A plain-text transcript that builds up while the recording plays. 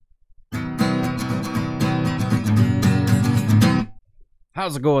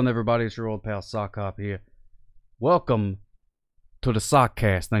How's it going, everybody? It's your old pal Sock Hop here. Welcome to the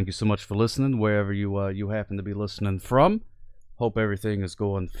Sockcast. Thank you so much for listening, wherever you happen to be listening from. Hope everything is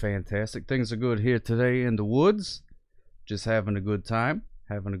going fantastic. Things are good here today in the woods. Just having a good time.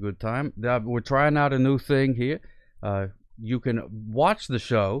 We're trying out a new thing here. You can watch the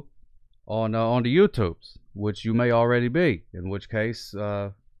show on the YouTubes, which you may already be. In which case,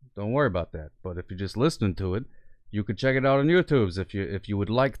 don't worry about that. But if you're just listening to it, you can check it out on YouTube's if you would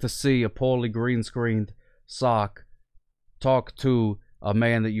like to see a poorly green screened Sock talk to a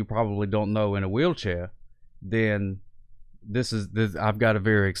man that you probably don't know in a wheelchair. Then this. I've got a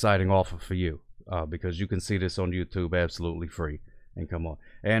very exciting offer for you because you can see this on YouTube absolutely free. And come on.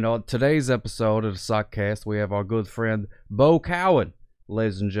 And on today's episode of the Sockcast, we have our good friend Bo Cowan,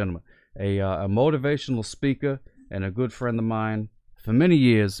 ladies and gentlemen, a motivational speaker and a good friend of mine for many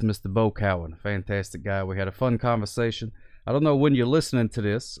years, Mr. Bo Cowan. Fantastic guy. We had a fun conversation. I don't know when you're listening to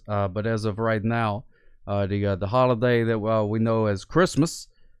this, but as of right now, the holiday that we know as Christmas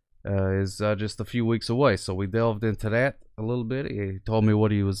is just a few weeks away. So we delved into that a little bit. He told me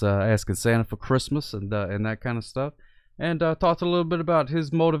what he was asking Santa for Christmas and that kind of stuff, and talked a little bit about his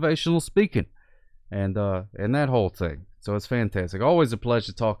motivational speaking and that whole thing. So it's fantastic. Always a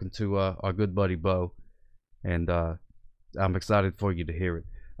pleasure talking to our good buddy Bo, and I'm excited for you to hear it.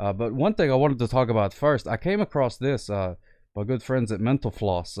 But one thing I wanted to talk about first, I came across this. My good friends at Mental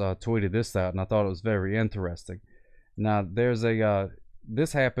Floss tweeted this out, and I thought it was very interesting. Now, there's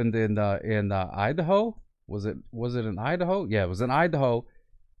this happened in Idaho. Was it in Idaho? Yeah, it was in Idaho.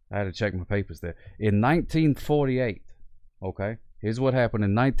 I had to check my papers there. In 1948. Okay, here's what happened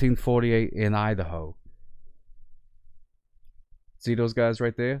in 1948 in Idaho. See those guys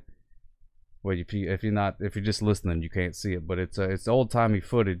right there? Well, if you're just listening, you can't see it, but it's old timey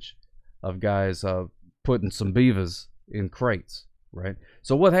footage of guys putting some beavers in crates, right?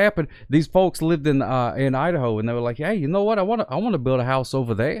 So what happened? These folks lived in Idaho, and they were like, "Hey, you know what? I want to build a house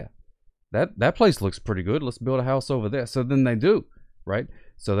over there. That place looks pretty good. Let's build a house over there." So then they do, right?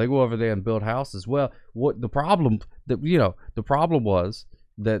 So they go over there and build houses. Well, the problem was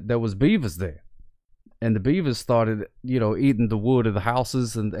that there was beavers there. And the beavers started, eating the wood of the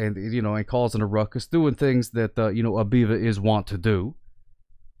houses and causing a ruckus, doing things that, a beaver is wont to do.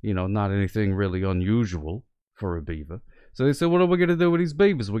 Not anything really unusual for a beaver. So they said, what are we going to do with these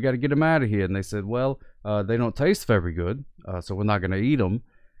beavers? We got to get them out of here. And they said, well, they don't taste very good, so we're not going to eat them.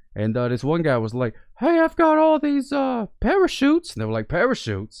 And this one guy was like, hey, I've got all these parachutes. And they were like,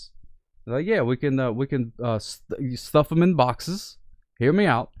 parachutes? They're like, yeah, we can stuff them in boxes. Hear me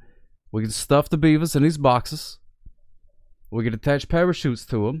out. We can stuff the beavers in these boxes. We can attach parachutes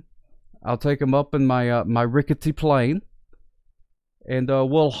to them. I'll take them up in my rickety plane, and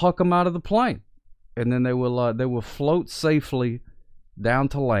we'll huck them out of the plane, and then they will float safely down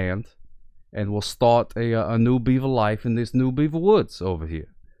to land, and we'll start a new beaver life in this new beaver woods over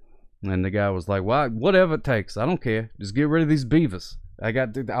here. And the guy was like, "Well, whatever it takes. I don't care. Just get rid of these beavers.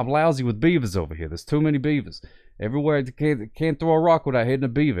 I'm lousy with beavers over here. There's too many beavers." Everywhere, can't throw a rock without hitting a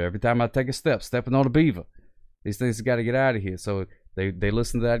beaver. Every time I take a step, stepping on a beaver. These things got to get out of here. So they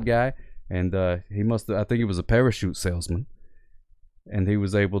listened to that guy, and I think he was a parachute salesman, and he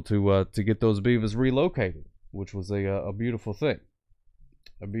was able to get those beavers relocated, which was a beautiful thing.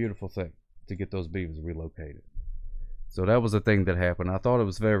 A beautiful thing to get those beavers relocated. So that was a thing that happened. I thought it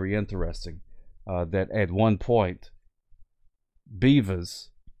was very interesting that at one point,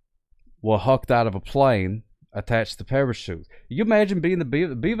 beavers were hucked out of a plane attached to parachutes. You imagine being the beaver?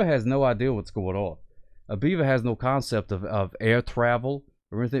 The beaver has no idea what's going on. A beaver has no concept of air travel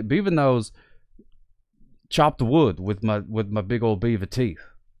or anything. Beaver knows chop the wood with my big old beaver teeth.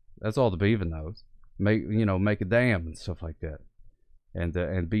 That's all the beaver knows. Make a dam and stuff like that,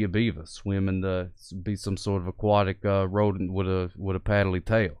 and be a beaver. Swim and be some sort of aquatic rodent with a paddly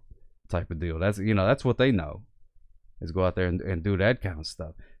tail type of deal. That's what they know, is go out there and do that kind of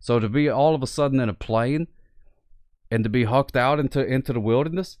stuff. So to be all of a sudden in a plane and to be hucked out into the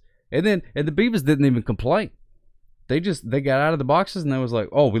wilderness, and the beavers didn't even complain. They got out of the boxes and they was like,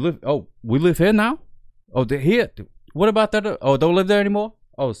 "Oh, we live here now. Oh, they're here. What about that? Oh, don't live there anymore.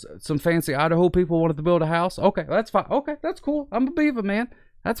 Oh, some fancy Idaho people wanted to build a house. Okay, that's fine. Okay, that's cool. I'm a beaver, man.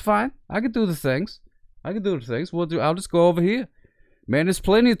 That's fine. I can do the things. I'll just go over here, man. There's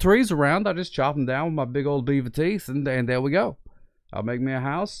plenty of trees around. I just chop them down with my big old beaver teeth, and there we go. I'll make me a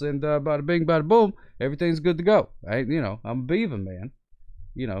house, and bada bing, bada boom, everything's good to go. I'm a beaver, man.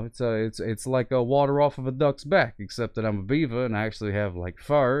 It's like a water off of a duck's back, except that I'm a beaver and I actually have like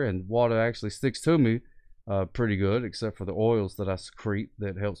fur, and water actually sticks to me pretty good, except for the oils that I secrete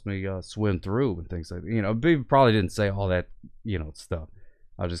that helps me swim through and things like that. Beaver probably didn't say all that, stuff.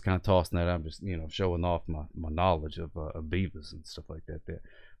 I was just kind of tossing that. I'm just showing off my knowledge of beavers and stuff like that there.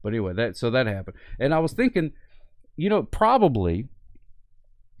 But anyway, that happened, and I was thinking, probably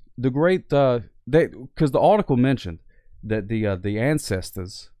the great because the article mentioned that the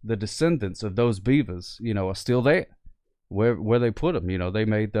ancestors, the descendants of those beavers, are still there, where they put them. They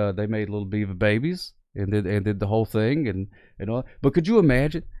made little beaver babies and did the whole thing and all. But could you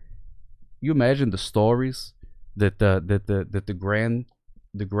imagine? You imagine the stories that the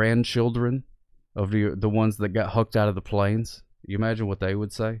grandchildren of the ones that got hucked out of the planes. You imagine what they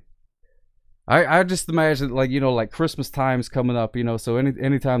would say. I just imagine like Christmas time's coming up, so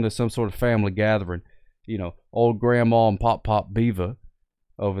anytime there's some sort of family gathering, old grandma and Pop Beaver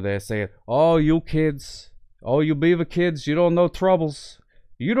over there saying, "Oh, you kids, oh, you beaver kids, you don't know troubles.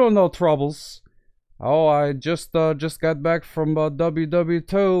 You don't know troubles. Oh, I just got back from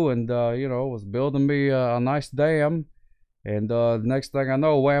WW2 and was building me a nice dam, and next thing I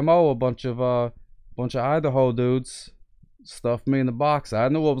know, whammo, a bunch of Idaho dudes stuffed me in the box. I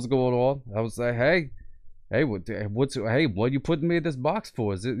knew what was going on. I was like, hey, what are you putting me in this box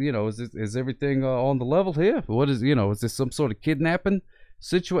for? Is it, is everything on the level here? What is, is this some sort of kidnapping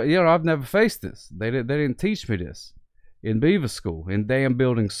situation? I've never faced this. They didn't teach me this in beaver school, in dam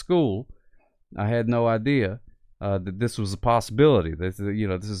building school. I had no idea that this was a possibility. This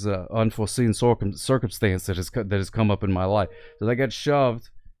is an unforeseen circumstance that has come up in my life. So they got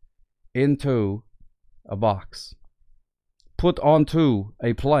shoved into a box, put onto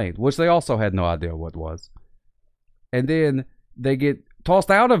a plane, which they also had no idea what was, and then they get tossed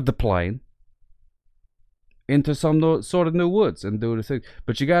out of the plane into some sort of new woods and do the thing.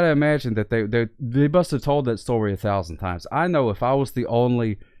 But you got to imagine that they must have told that story 1,000 times. I know if I was the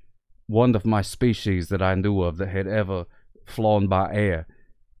only one of my species that I knew of that had ever flown by air,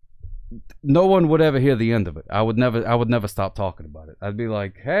 no one would ever hear the end of it. I would never stop talking about it. I'd be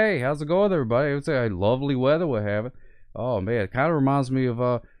like, "Hey, how's it going, everybody?" I would say, "Hey, lovely weather we're having." Oh man, it kind of reminds me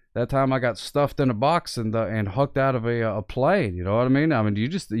of that time I got stuffed in a box and hucked out of a plane. You know what I mean? I mean, you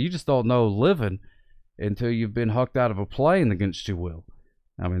just don't know living until you've been hucked out of a plane against your will.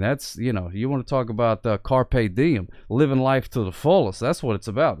 I mean, that's, you want to talk about carpe diem, living life to the fullest. That's what it's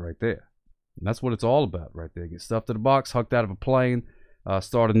about right there. And that's what it's all about right there. Get stuffed in a box, hucked out of a plane,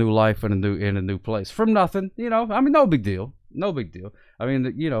 start a new life in a new place from nothing. I mean, no big deal. No big deal. I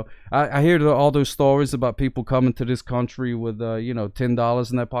mean, I hear all those stories about people coming to this country with,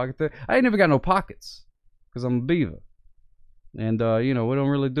 $10 in their pocket. There, I ain't never got no pockets because I'm a beaver. And, we don't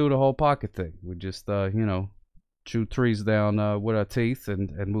really do the whole pocket thing. We just, chew trees down with our teeth and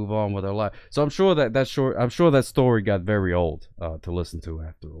move on with our life. So I'm sure that story got very old to listen to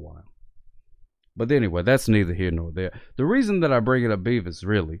after a while. But anyway, that's neither here nor there. The reason that I bring it up beavers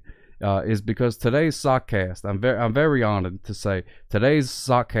really is because today's Sockcast, I'm very honored to say today's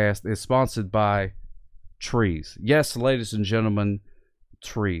Sockcast is sponsored by trees. Yes, ladies and gentlemen,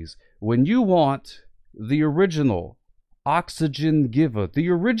 trees. When you want the original oxygen giver, the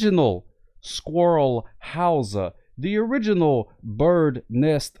original squirrel houser, the original bird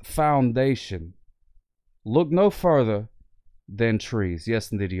nest foundation, look no further than trees.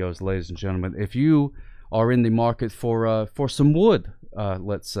 Yes, indeed, ladies and gentlemen. If you are in the market for some wood,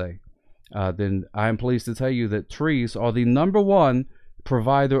 let's say, then I am pleased to tell you that trees are the #1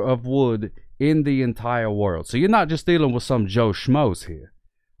 provider of wood in the entire world. So you're not just dealing with some Joe Schmoes here.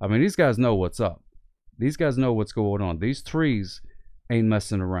 I mean, these guys know what's up. These guys know what's going on. These trees ain't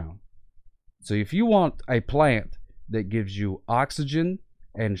messing around. So if you want a plant that gives you oxygen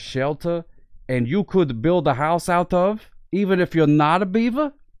and shelter and you could build a house out of, even if you're not a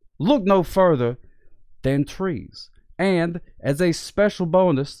beaver, look no further than trees. And as a special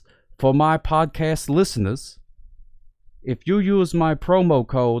bonus for my podcast listeners, if you use my promo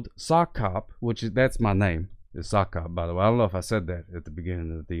code SOCKCOP, that's my name, it's SOCKCOP, by the way. I don't know if I said that at the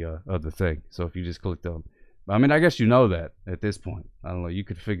beginning of the thing. So if you just clicked on, I mean, I guess you know that at this point. I don't know. You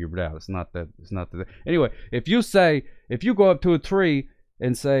could figure it out. It's not that. Anyway, if you go up to a tree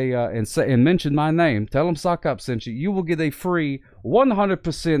and and mention my name, tell them SOCKCOP sent you, you will get a free,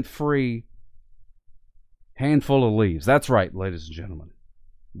 100% free handful of leaves. That's right, ladies and gentlemen.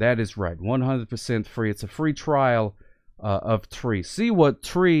 That is right. 100% free. It's a free trial of tree. See what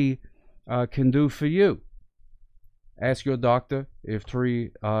tree can do for you. Ask your doctor if tree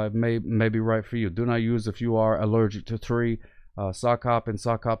may be right for you. Do not use if you are allergic to tree. SOCKCOP and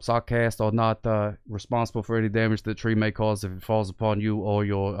Sockcast are not responsible for any damage that tree may cause if it falls upon you or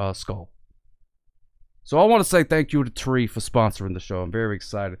your skull. So I want to say thank you to Tree for sponsoring the show. I'm very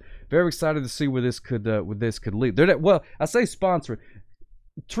excited. Very excited to see where this could lead. Well, I say sponsoring.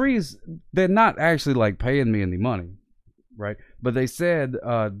 Trees, they're not actually like paying me any money, right? But they said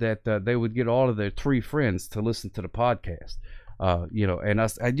that they would get all of their 3 friends to listen to the podcast. And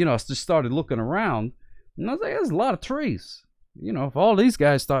I just started looking around, and I was like, there's a lot of trees. If all these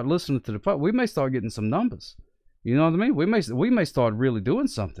guys start listening to the podcast, we may start getting some numbers. You know what I mean? We may start really doing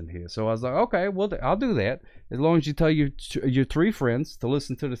something here. So I was like, okay, well, I'll do that as long as you tell your 3 friends to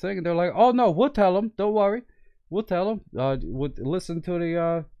listen to the thing. And they're like, oh no, we'll tell them. Don't worry, we'll tell them. We'll listen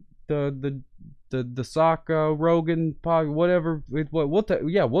to the Sock Rogan pod, whatever. We'll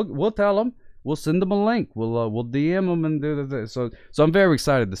tell them. We'll send them a link. We'll DM them and do this. So I'm very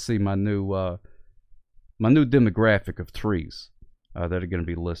excited to see my new demographic of trees that are going to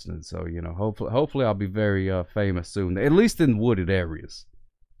be listening. So hopefully I'll be very famous soon. At least in wooded areas.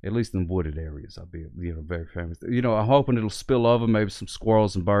 I'll be very famous. I'm hoping it'll spill over. Maybe some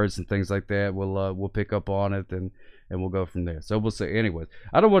squirrels and birds and things like that. We'll pick up on it and we'll go from there. So we'll see. Anyways,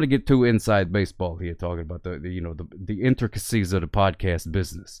 I don't want to get too inside baseball here, talking about the intricacies of the podcast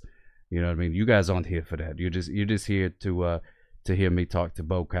business. You know what I mean? You guys aren't here for that. You're just here to hear me talk to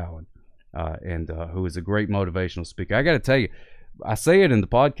Bo Cowan, who is a great motivational speaker. I got to tell you, I say it in the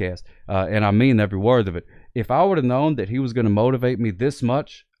podcast, and I mean every word of it. If I would have known that he was going to motivate me this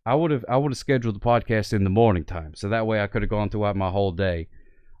much, I would have scheduled the podcast in the morning time, so that way I could have gone throughout my whole day,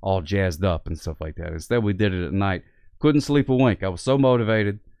 all jazzed up and stuff like that. Instead, we did it at night. Couldn't sleep a wink. I was so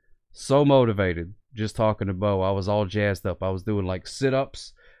motivated, just talking to Bo. I was all jazzed up. I was doing like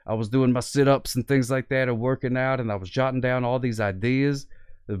sit-ups. I was doing my sit-ups and things like that and working out, and I was jotting down all these ideas,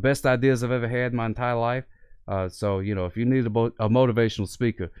 the best ideas I've ever had in my entire life. So if you need a motivational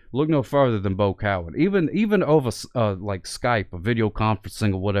speaker, look no further than Bo Cowan. Even over like Skype or video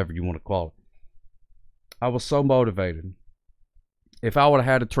conferencing or whatever you want to call it. I was so motivated. If I would have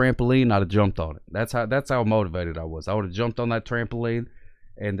had a trampoline, I'd have jumped on it. That's how motivated I was. I would have jumped on that trampoline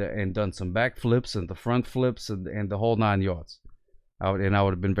and done some back flips and the front flips and the whole 9 yards. I would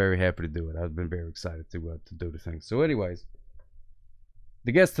have been very happy to do it. I've been very excited to do the thing. So anyways,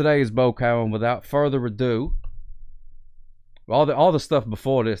 the guest today is Bo Cowan. Without further ado, all the stuff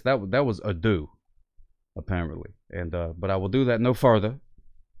before this, that was ado, apparently. But I will do that no further.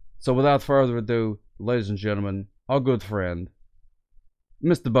 So without further ado, ladies and gentlemen, our good friend,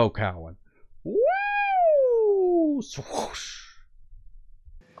 Mr. Bo Cowan. Woo! Swoosh.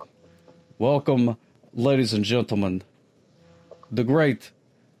 Welcome, ladies and gentlemen, the great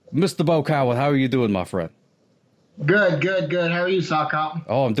Mr. Bo Cowan. How are you doing, my friend? Good. How are you, Sockop?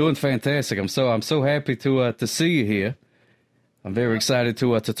 Oh, I'm doing fantastic. I'm so happy to see you here. I'm very excited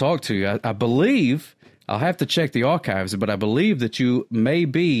to talk to you. I believe, I'll have to check the archives, but I believe that you may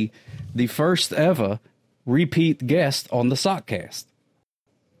be the first ever repeat guest on the Sockcast.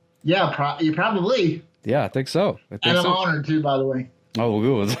 Yeah, you probably. Yeah, I think so. I'm honored too, by the way. Oh,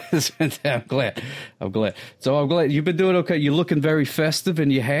 good. I'm glad. So I'm glad you've been doing okay. You're looking very festive in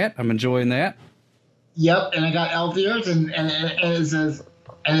your hat. I'm enjoying that. Yep, and I got elf ears, and it says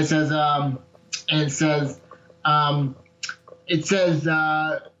I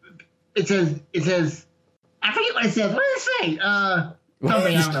forget what it says. What does it say?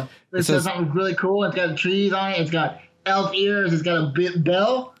 Something, I don't know. It says something really cool. It's got trees on it. It's got elf ears. It's got a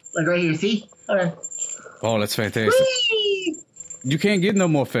bell, like right here. See? Okay. Oh, that's fantastic. Whee! You can't get no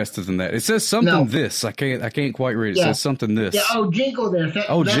more festive than that. It says something No. This. I can't quite read it. It Yeah. says something this. Yeah. Oh, jingle this.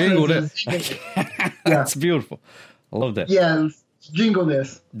 Jingle this. this. That's beautiful. I love that. Yeah, jingle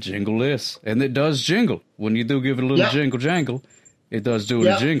this. Jingle this. And it does jingle. When you do give it a little jingle jangle, it does do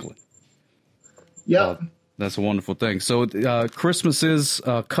a jingling. Yep. That's a wonderful thing. So Christmas is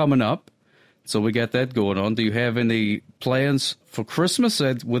coming up. So we got that going on. Do you have any plans for Christmas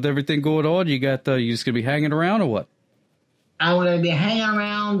with everything going on? You just gonna be hanging around or what? I'm going to be hanging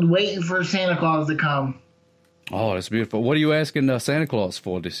around waiting for Santa Claus to come. Oh, that's beautiful. What are you asking Santa Claus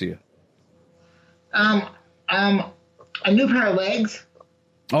for this year? A new pair of legs.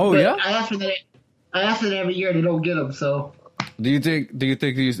 Oh, yeah? I ask for that every year. They don't get them, so. Do you think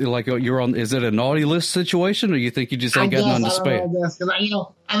you're on? Is it a naughty list situation, or you think you just ain't got nothing to spare? I guess, because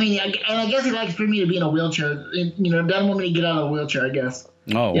I guess he likes for me to be in a wheelchair. Doesn't want me to get out of a wheelchair, I guess.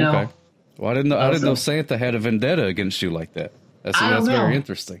 Oh, okay. Well, I didn't know Santa had a vendetta against you like that. That's very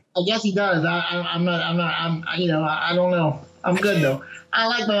interesting. I guess he does. I don't know. I'm good though. I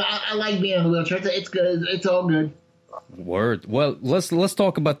like being in a wheelchair. It's good. It's all good. Word. Well, let's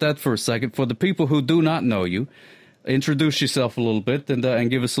talk about that for a second. For the people who do not know you, introduce yourself a little bit and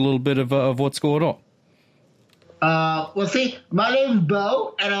give us a little bit of what's going on. Well, see, my name's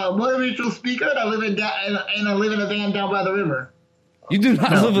Bo, and I'm a motivational speaker, and I live in a van down by the river. You do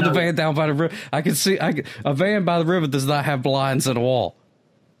not live in a van down by the river. I can see a van by the river does not have blinds at a wall.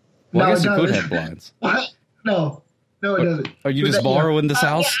 Well, I guess it could have blinds. What? No. No, it doesn't. Are you just borrowing this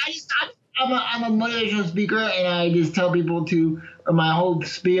house? I'm a motivational speaker, and I just tell people my whole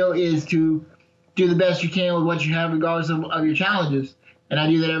spiel is to do the best you can with what you have, regardless of your challenges. And I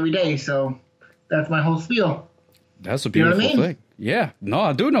do that every day. So that's my whole spiel. That's a beautiful thing. Yeah. No,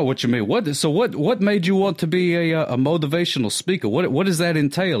 I do know what you mean. What made you want to be a motivational speaker? What does that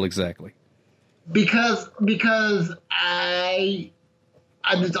entail exactly? Because I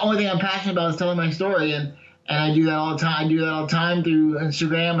the only thing I'm passionate about is telling my story, and I do that all the time. I do that all the time through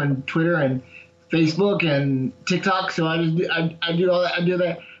Instagram and Twitter and Facebook and TikTok. So I do all that. I do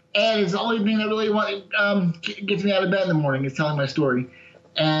that, and it's the only thing that really gets me out of bed in the morning is telling my story,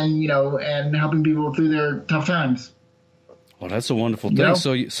 and and helping people through their tough times. Well, that's a wonderful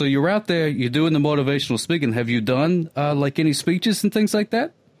thing. So you're out there, you're doing the motivational speaking. Have you done like any speeches and things like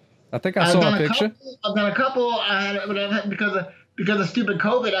that? I think I saw a picture. I've done a couple. Because of stupid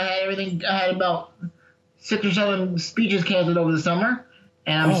COVID, I had about 6 or 7 speeches canceled over the summer,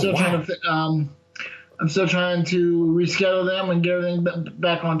 and I'm still trying to reschedule them and get everything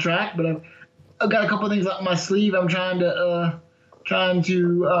back on track. But I've got a couple of things up my sleeve. I'm trying to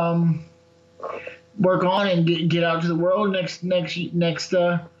work on and get out to the world next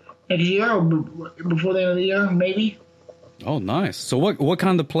year or before the end of the year, maybe. Oh, nice. So what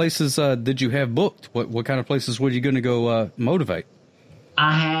kind of places did you have booked? What kind of places were you going to go motivate?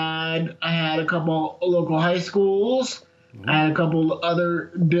 I had a couple local high schools. Mm-hmm. I had a couple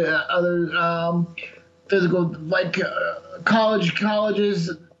other physical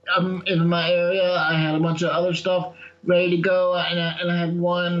colleges in my area. I had a bunch of other stuff ready to go, and I had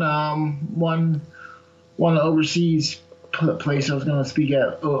one overseas place I was going to speak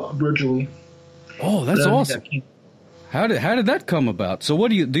at virtually. Oh, that's awesome. How did that come about? So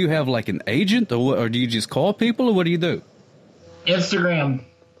what do you have like an agent or do you just call people or what do you do? Instagram.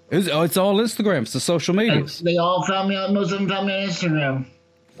 It's all Instagram. It's the social medias. They all found me on, most of them found me on Instagram.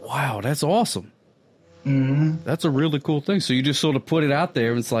 Wow, that's awesome. Mm-hmm. That's a really cool thing. So you just sort of put it out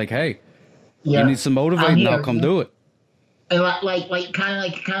there and it's like, hey, you need some motivating, I'll come do it. And kind of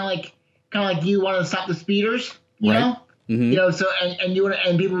like you want to stop the speeders, you right. know? Mm-hmm. So and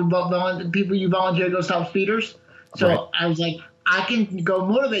people you volunteer to go stop speeders. So right. I was like, I can go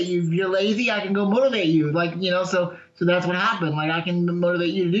motivate you. If you're lazy, I can go motivate you. So that's what happened. Like I can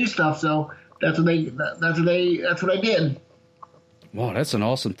motivate you to do stuff. So that's what I did. Wow, that's an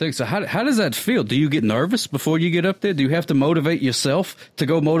awesome thing. So how does that feel? Do you get nervous before you get up there? Do you have to motivate yourself to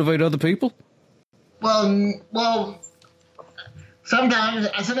go motivate other people? Well, sometimes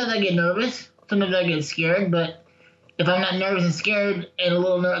I get nervous. Sometimes I get scared. But if I'm not nervous and scared and a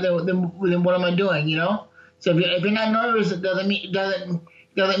little nervous, then what am I doing? You know. So if you're not nervous, it doesn't mean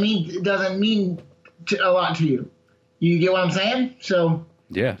a lot to you. You get what I'm saying? So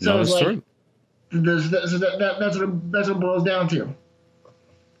yeah, no, that's true. That's what it boils down to.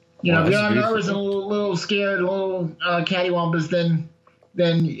 If you're not nervous and a little scared, a little cattywampus, then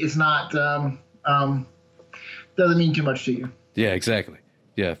it's not doesn't mean too much to you. Yeah, exactly.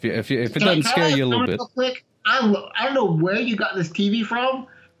 Yeah, if it doesn't scare you a little bit. Real quick, I don't know where you got this TV from,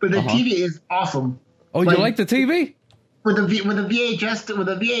 but the TV is awesome. Oh, you like the TV? With the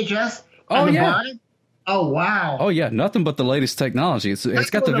VHS? Oh, yeah. Bottom? Oh, wow. Oh, yeah. Nothing but the latest technology. It's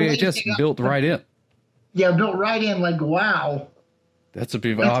got the VHS built right in. Yeah, built right in. Like, wow. That's a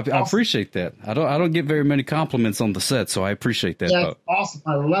beautiful. I appreciate that. I don't get very many compliments on the set, so I appreciate that. Yeah, it's awesome.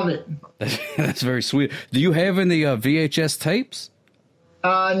 I love it. That's very sweet. Do you have any VHS tapes?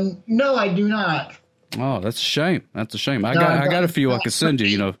 No, I do not. Oh, that's a shame. That's a shame. I got a few I could send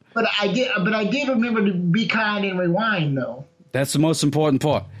you. But I did remember to be kind and rewind though. That's the most important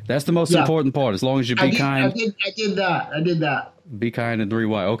part. That's the most important part. As long as you be kind. I did that. Be kind and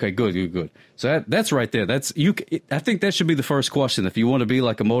rewind. Okay, good. So that's right there. I think that should be the first question. If you want to be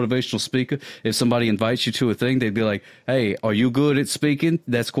like a motivational speaker, if somebody invites you to a thing, they'd be like, "Hey, are you good at speaking?"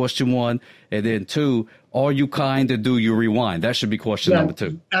 That's question 1. And then 2, are you kind and do you rewind? That should be question number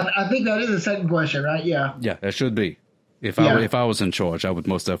 2. I think that is the second question, right? Yeah. Yeah, that should be. If I was in charge, I would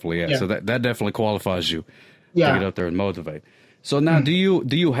most definitely ask. Yeah. So that definitely qualifies you to get up there and motivate. So now, do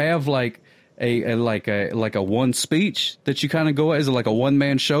you have like a one speech that you kind of go at? Is it like a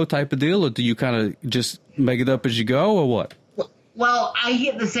one-man show type of deal, or do you kind of just make it up as you go, or what? Well, I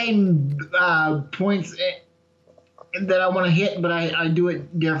hit the same points that I want to hit, but I do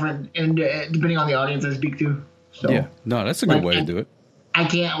it different and depending on the audience I speak to. So, yeah, no, that's a good way to do it. I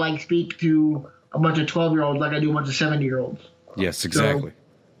can't speak to a bunch of 12-year-olds like I do a bunch of 70-year-olds. Yes, exactly.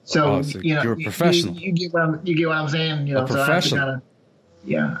 So you're a professional. You get what I'm saying. A professional.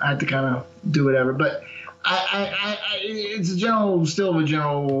 So I have to kind of do whatever. But it's still a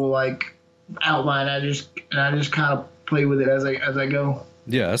general like outline. I just kind of play with it as I go.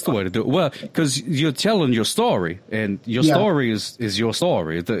 Yeah, that's the way to do it. Well, because you're telling your story, and your story is your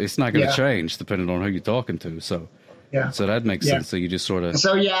story. It's not going to change depending on who you're talking to. So, so that makes sense. So you just sort of.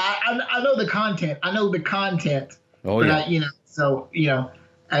 So I know the content. I know the content. Oh yeah.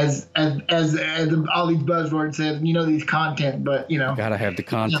 As all these buzzwords said, these content, but gotta have the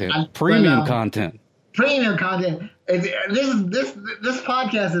content, premium content. Premium content. This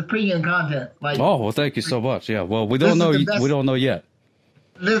podcast is premium content. Like, oh well, thank you so much. Yeah, well, we don't know. We don't know yet.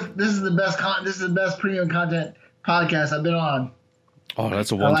 This is the best This is the best premium content podcast I've been on. Oh,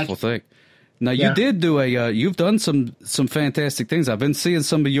 that's a wonderful thing. Now you did do you've done some fantastic things. I've been seeing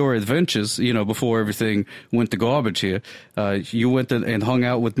some of your adventures, before everything went to garbage here. You went and hung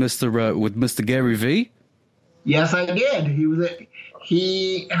out with Mr. Gary Vee. Yes, I did.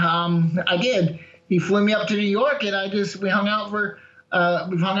 I did. He flew me up to New York, and we hung out for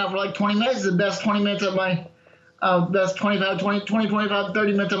like 20 minutes. The best 20 minutes of my best 25,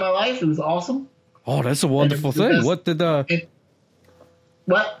 30 minutes of my life. It was awesome. Oh, that's a wonderful thing. What did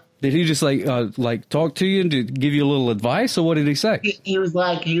what? Did he just like talk to you and to give you a little advice, or what did he say? He was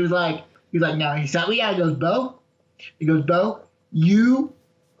like, no. He said, he goes, Bo. He goes, Bo,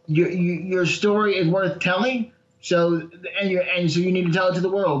 your story is worth telling. So so you need to tell it to the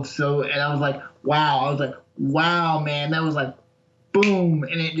world. So I was like, wow. I was like, wow, man. That was like, boom,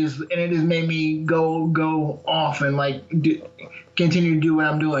 and it just made me go off and continue to do what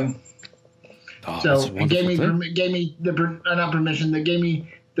I'm doing. Oh, so it gave me not permission. That gave me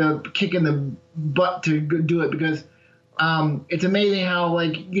the kick in the butt to do it, because it's amazing how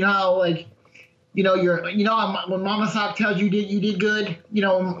when Mama Sock tells you did good,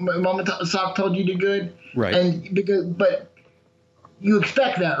 when Mama Sock told you did good, right? And but you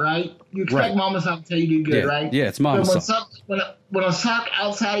expect that, right? You expect Mama Sock to tell you did good, right? Yeah, it's Mama Sock. When a sock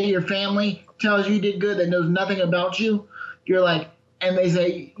outside of your family tells you did good that knows nothing about you, you're like, and they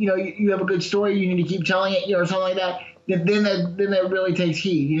say, you have a good story, you need to keep telling it, or something like that. Then that really takes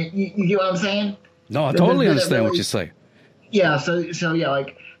heed. You get what I'm saying? No, I totally understand what you say. Yeah. So yeah,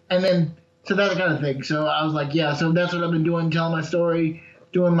 and then so that kind of thing. So I was like, yeah. So that's what I've been doing, telling my story,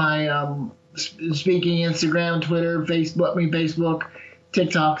 doing my speaking, Instagram, Twitter, Facebook,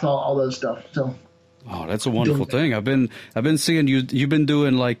 TikTok, all those stuff. So. Oh, that's a wonderful thing. I've been seeing you've been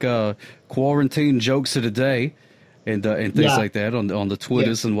doing quarantine jokes of the day and things like that on the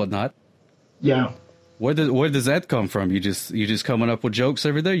Twitters and whatnot. Yeah. Where does that come from? You just coming up with jokes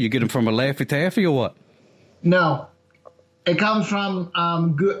every day? You get them from a Laffy Taffy or what? No, it comes from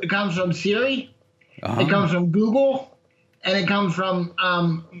Siri. It comes from Google, and it comes from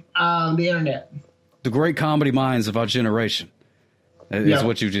the internet. The great comedy minds of our generation. Is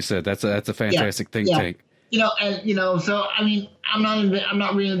what you just said. That's a fantastic think tank. So I mean, I'm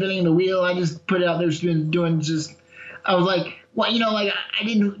not reinventing the wheel. I just put it out there. I was like, well, I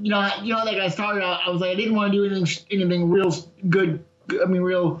didn't, I started out. I was like, I didn't want to do anything real good. I mean,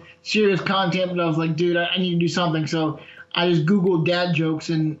 real serious content. But I was like, dude, I need to do something. So I just Googled dad jokes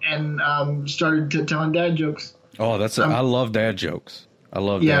and started telling dad jokes. Oh, I love dad jokes. I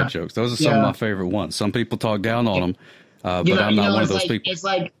love dad jokes. Those are some of my favorite ones. Some people talk down on them. But I'm not one of those people. It's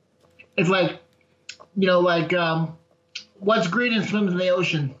like, what's green and swims in the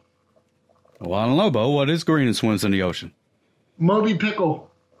ocean? Well, I don't know, Bo. What is green and swims in the ocean? Moby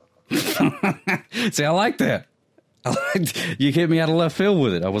Pickle. See, I like that. You hit me out of left field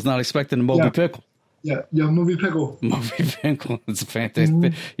with it. I was not expecting a Moby Pickle. Yeah, Moby Pickle. Moby Pickle. It's a fantastic.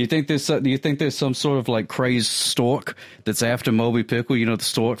 Mm-hmm. You think there's some sort of crazed stork that's after Moby Pickle? The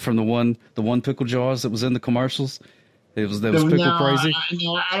stork from the one pickle jars that was in the commercials. That was pickle crazy.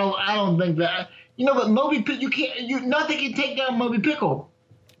 I don't think that. But Moby Pickle, nothing can take down Moby Pickle.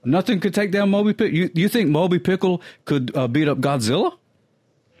 Nothing could take down Moby Pickle. You think Moby Pickle could beat up Godzilla?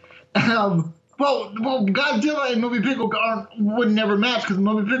 Well, Godzilla and Moby Pickle would never match, because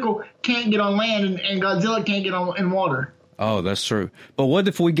Moby Pickle can't get on land and Godzilla can't get in water. Oh, that's true. But what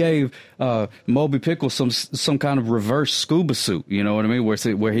if we gave Moby Pickle some kind of reverse scuba suit? You know what I mean?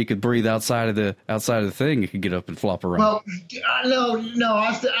 Where he could breathe outside of the thing, he could get up and flop around. Well, no.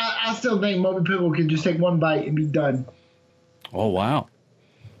 I still think Moby Pickle could just take one bite and be done. Oh wow,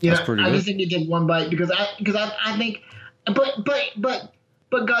 that's pretty good. I just think he'd take one bite because I think, but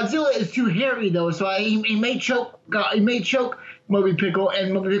Godzilla is too hairy though, so he may choke Moby Pickle,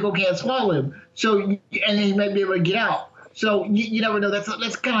 and Moby Pickle can't swallow him. So and he might be able to get out. So you never know. That's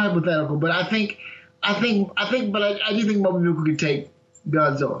kind of hypothetical, but I do think Moby Pickle could take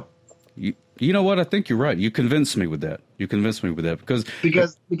Godzilla. You know what? I think you're right. You convinced me with that. because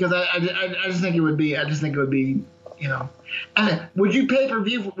I just think it would be. And would you pay per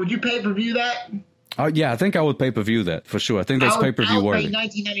view that? Yeah, I think I would pay-per-view that for sure. I think that's pay-per-view I would worthy.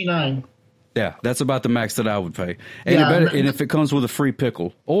 pay $19.99. Yeah, that's about the max that I would pay. And, Yeah, and if it comes with a free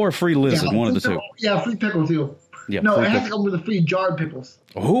pickle or a free lizard, one of the two. Yeah, free pickle too. Yeah, no, free it has pickle. to come with the free jarred pickles.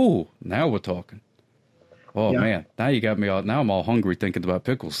 Oh, now we're talking. Oh, Yeah. man. Now you got me all, now I'm all hungry thinking about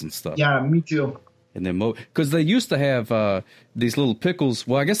pickles and stuff. Yeah, me too. And then, because they used to have these little pickles.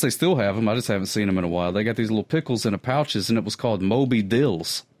 Well, I guess they still have them. I just haven't seen them in a while. They got these little pickles in a pouches, and it was called Moby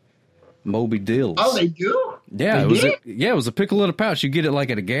Dills. Moby Dills. Oh, they do? Yeah, They it was. did? It was a pickle in a pouch. You get it like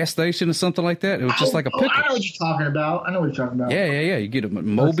at a gas station or something like that. It was just like a pickle. I know what you're talking about. Yeah. You get them at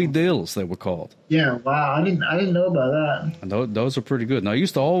Moby Dills. They were called. Yeah, wow. I didn't know about that. And those are pretty good. And I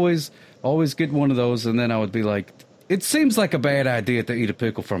used to always get one of those, and then I would be like, it seems like a bad idea to eat a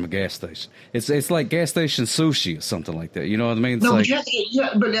pickle from a gas station. It's like gas station sushi or something like that. You know what I mean? It's No, like, but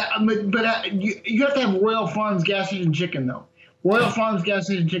you have to have Royal Farms gas station chicken though. Royal Farms gas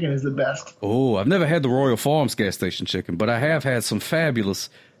station chicken is the best. oh, I've never had the Royal Farms gas station chicken, but I have had some fabulous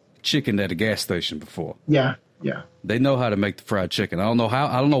chicken at a gas station before. Yeah. They know how to make the fried chicken. I don't know how.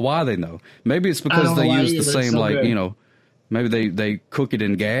 I don't know why they know. Maybe it's because don't they know why use the either, it's same, so like, good. you know, maybe they cook it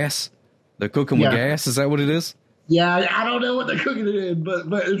in gas. They're cooking with Yeah. gas. Is that what it is? Yeah, I don't know what they're cooking it in, but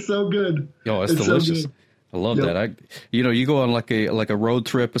it's so good. Oh, it's so delicious. good. I love Yep. that. You go on like a road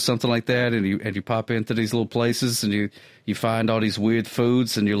trip or something like that, and you pop into these little places, and you find all these weird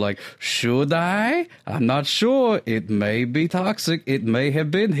foods, and you're like, should I? I'm not sure. It may be toxic. It may have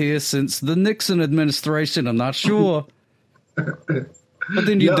been here since the Nixon administration. I'm not sure. But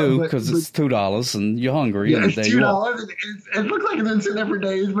then you Yeah, do but- because it's $2 and you're hungry. Yeah, and it's there you are. $2. It looks like it's been sitting there for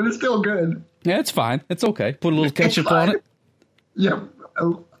days, but it's still good. Yeah, it's fine. It's okay. Put a little It's ketchup fine. on it. Yeah, a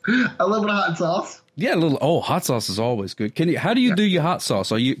little bit of hot sauce. Yeah, a little. Oh, hot sauce is always good. How do you do your hot sauce?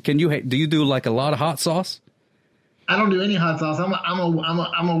 Do you do like a lot of hot sauce? I don't do any hot sauce.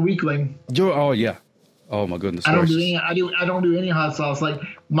 I'm a weakling. Oh yeah. Oh my goodness. I don't gracious. do any. I don't do any hot sauce. Like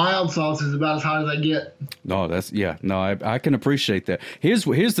mild sauce is about as hot as I get. No, I can appreciate that. Here's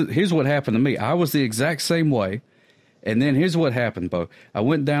what happened to me. I was the exact same way, and then here's what happened, Bo. I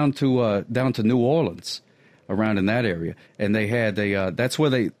went down to New Orleans, around in that area, and they had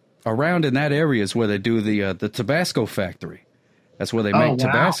around in that area is where they do the Tabasco factory. That's where they make wow.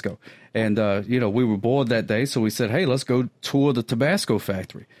 Tabasco. And we were bored that day, so we said, hey, let's go tour the Tabasco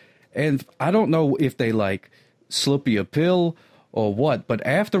factory. And I don't know if they like slip you a pill or what, but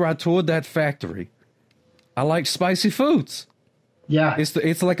after I toured that factory, I like spicy foods. Yeah.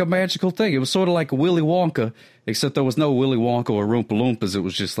 It's like a magical thing. It was sort of like Willy Wonka, except there was no Willy Wonka or Oompa Loompas. It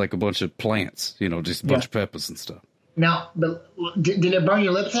was just like a bunch of plants, just a bunch of peppers and stuff. Now, but did it burn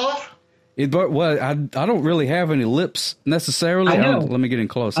your lips off? I don't really have any lips necessarily. I know. Let me get in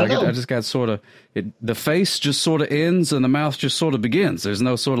close. I know. I just got sort of the face just sort of ends and the mouth just sort of begins. There's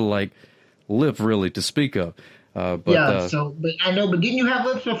no sort of like lip really to speak of. But I know. But didn't you have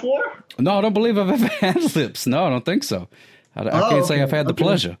lips before? no, I don't believe I've ever had lips. No, I don't think so. I can't say okay, I've had the okay.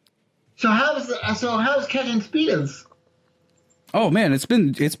 pleasure. So how's catching speedos? Oh man, it's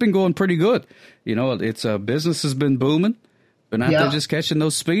been going pretty good. It's business has been booming. Been out there just catching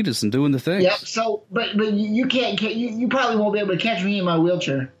those speeders and doing the things. Yeah. So, but you can't. You probably won't be able to catch me in my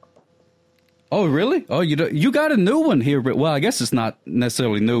wheelchair. Oh really? Oh, you got a new one here, but well, I guess it's not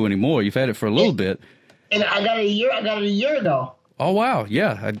necessarily new anymore. You've had it for a little bit. And I got it a year ago. Oh wow,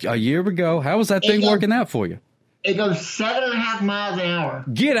 yeah, a year ago. How was that thing working out for you? It goes 7.5 miles an hour.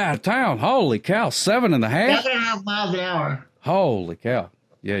 Get out of town! Holy cow, 7.5? 7.5 miles an hour. Holy cow!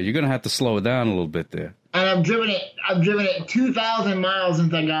 Yeah, you're gonna have to slow it down a little bit there. And I've driven it 2,000 miles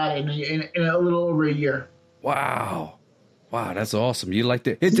since I got it in a little over a year. Wow, that's awesome. You like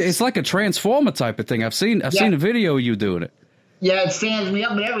that? It's like a transformer type of thing. I've seen a video of you doing it. Yeah, it stands me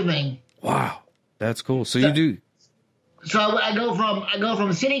up and everything. Wow, that's cool. So you do. So I go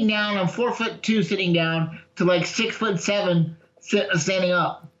from sitting down, I'm 4'2" sitting down, to like 6'7" standing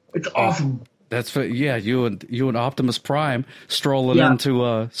up. It's awesome. That's you and Optimus Prime strolling into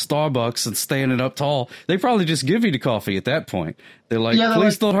Starbucks and standing up tall. They probably just give you the coffee at that point. They're like,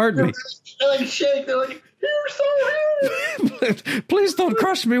 please don't hurt me. They like shake. They're like, you're so huge. Please don't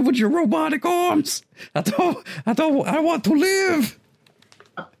crush me with your robotic arms. I want to live.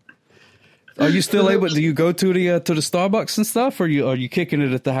 Are you still able? Do you go to the Starbucks and stuff, or are you kicking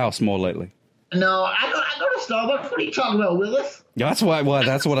it at the house more lately? No, I go to Starbucks. What are you talking about, Willis? That's why. Well,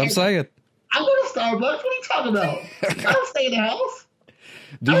 that's what I'm saying. I go to Starbucks. What are you talking about? I don't stay in the house.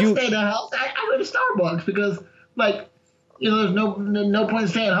 I don't stay in the house. I go to Starbucks because, like, there's no point in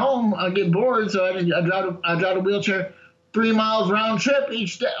staying home. I get bored, so I drive a wheelchair 3 miles round trip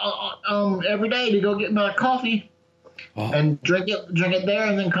each day, every day to go get my coffee and drink it there,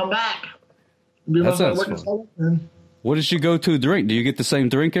 and then come back. That sounds fun. What does your go-to drink? Do you get the same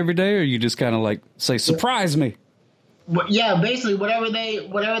drink every day, or you just kind of like say, surprise me? Yeah, basically whatever the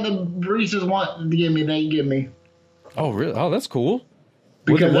baristas want to give me, they give me. Oh, really? Oh, that's cool.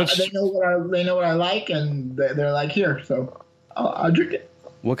 Because they know what I like, and they're like, here, so I'll drink it.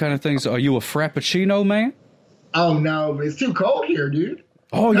 What kind of things? Are you a Frappuccino man? Oh no, it's too cold here, dude.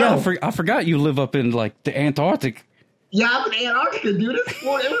 Oh yeah, I forgot you live up in like the Antarctic. Yeah, I'm in Antarctica, dude. It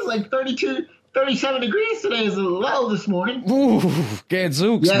was like 32, 37 degrees today is a low this morning. Ooh,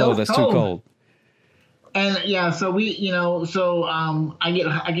 gadzooks, no, that's cold. Too cold. And yeah, so I get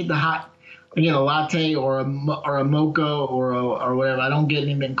a latte or a mocha or whatever. I don't get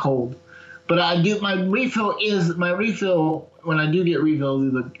anything cold, but I do. My refill when I do get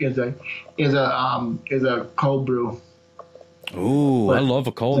refills is a cold brew. Ooh, but I love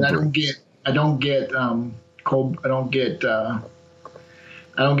a cold brew. I don't get cold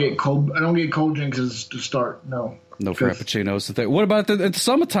drinks to start. No Frappuccinos. What about at the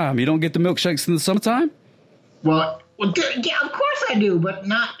summertime? You don't get the milkshakes in the summertime? Well, yeah, of course I do, but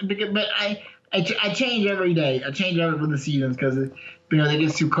not because. But I change every day. I change every for the seasons because it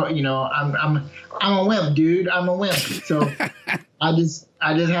gets too cold. I'm a wimp, dude. I'm a wimp. So I just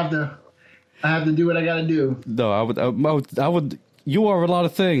have to do what I got to do. No, I would. You are a lot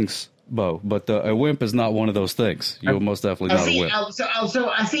of things, Bo, but a wimp is not one of those things. You're most definitely not a wimp. So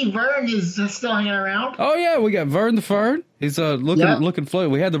I see Vern is still hanging around. Oh yeah, we got Vern the Fern. He's looking floaty.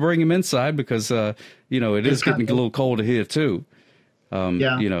 We had to bring him inside because it is getting a little colder here too.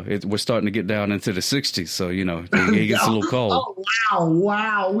 We're starting to get down into the 60s, so he gets a little cold. Oh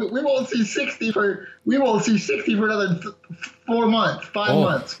wow! We won't see 60 for another 4 months, 5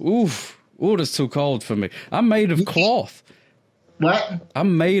 months. Oof! Ooh, that's too cold for me. I'm made of cloth. What?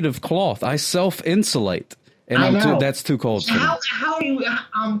 I'm made of cloth. I self-insulate, and that's too cold for me. How are you?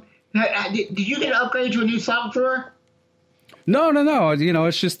 Did you get an upgrade to a new software? No.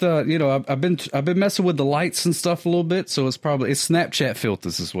 It's just I've been messing with the lights and stuff a little bit, so it's Snapchat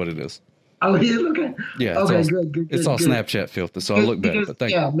filters is what it is. Oh, yeah, okay. Yeah, okay, good. It's all Snapchat filters, so I look better. But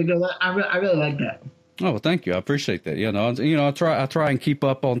thank you. Yeah, because I really like that. Oh, well, thank you. I appreciate that. I try and keep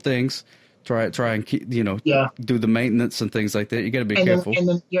up on things. Try and keep do the maintenance and things like that. You got to be careful.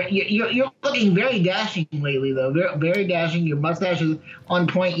 Then you're looking very dashing lately, though. Very, very dashing. Your mustache is on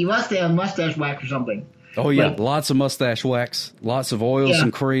point. You must have mustache wax or something. Oh, yeah. Lots of mustache wax, lots of oils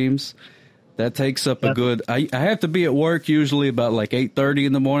and creams. That takes up a good... I have to be at work usually about like 8:30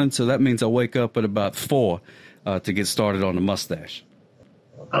 in the morning, so that means I wake up at about 4 to get started on the mustache.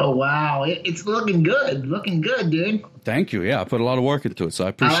 Oh, wow. It's looking good. Looking good, dude. Thank you. Yeah, I put a lot of work into it, so I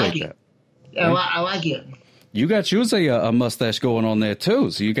appreciate that. Yeah, I like it. You got a mustache going on there,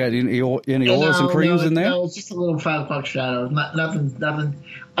 too. So you got any oils and creams in there? No, it's just a little 5 o'clock shadow. Nothing.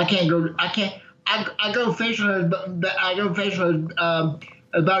 I can't go... I go facial,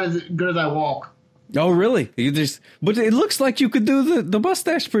 about as good as I walk. Oh, really? But it looks like you could do the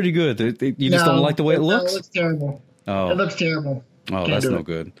mustache pretty good. You just don't like the way it looks? It looks terrible. Oh. It looks terrible. Oh, that's no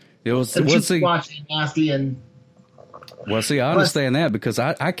good. Watching nasty and... Well, see, I understand that because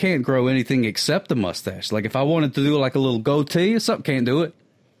I can't grow anything except the mustache. Like if I wanted to do like a little goatee or something, can't do it.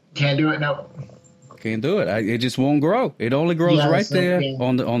 Can't do it, no. Can't do it. It just won't grow. It only grows there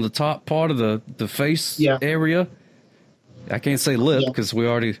on the top part of the face area. I can't say lip because we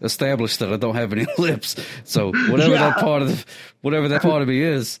already established that I don't have any lips. So whatever that part of me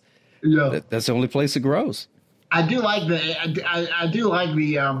is, that's the only place it grows. I do like the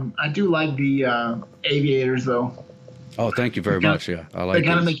aviators though. Oh, thank you very much. Yeah, I like. They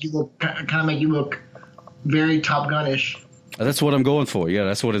kind of make you look very Top Gun-ish. That's what I'm going for. Yeah,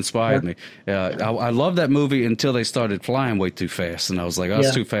 that's what inspired me. I love that movie until they started flying way too fast, and I was like, "Oh,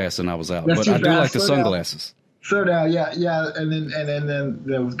 it's too fast," and I was out. But I do like the sunglasses. Slow down, yeah, and then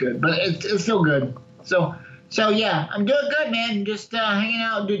that was good, but it's still good. So yeah, I'm doing good, man. Just hanging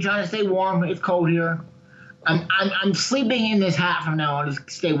out, trying to stay warm. It's cold here. I'm sleeping in this hat from now on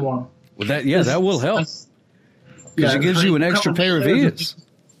to stay warm. Well, that will help because it gives you an extra pair of ears.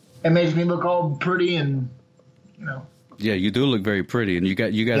 It makes me look all pretty and Yeah, you do look very pretty, and you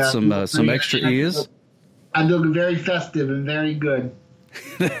got some extra ears. I look very festive and very good.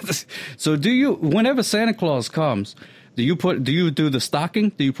 So, whenever Santa Claus comes, do you do the stocking?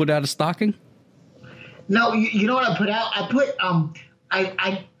 Do you put out a stocking? No, you know what I put out?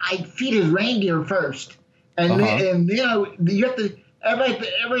 I feed his reindeer first, and then you have to.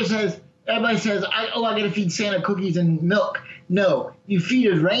 Everybody says, I got to feed Santa cookies and milk. No, you feed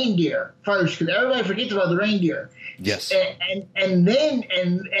his reindeer first because everybody forgets about the reindeer. Yes. And then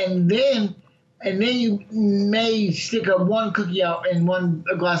you may stick one cookie out and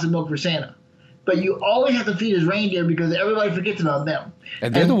a glass of milk for Santa. but you always have to feed his reindeer because everybody forgets about them.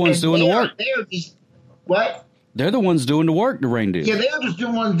 And they're the ones doing the work. They're just what? They're the ones doing the work, the reindeer. Yeah, they're just the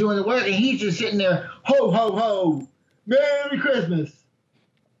ones doing the work, and he's just sitting there, ho, ho, ho, Merry Christmas.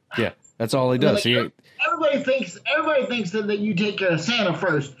 Yeah, that's all he does. Everybody thinks that you take care of Santa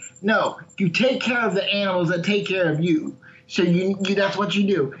first. No, you take care of the animals that take care of you. So you that's what you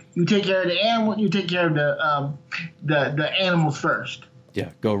do. You take care of the animal. You take care of the animals first.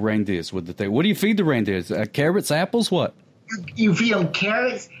 Yeah, go reindeers with the thing. What do you feed the reindeers? Carrots, apples, what? You feed them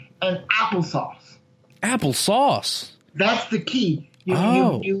carrots and applesauce. Applesauce. That's the key.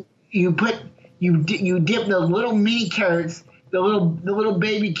 You dip the little mini carrots, the little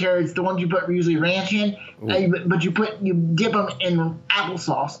baby carrots, the ones you put usually ranch in, but you dip them in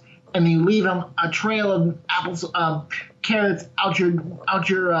applesauce, and you leave them a trail of carrots out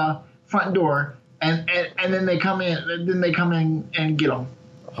your front door, and then they come in. Then they come in and get them.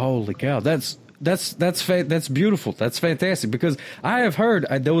 Holy cow! That's beautiful. That's fantastic, because I have heard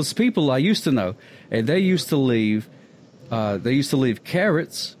there was people I used to know, and they used to leave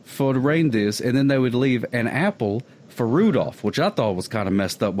carrots for the reindeers, and then they would leave an apple for Rudolph, which I thought was kind of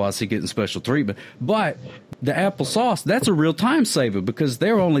messed up. Why is he getting special treatment? But the applesauce, that's a real time saver, because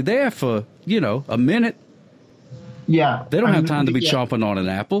they're only there for a minute. Yeah, they don't have time to be chomping on an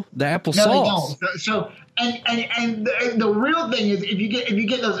apple. The applesauce. No, they don't. So and the real thing is, if you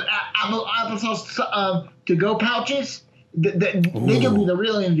get those applesauce to go pouches, they can be the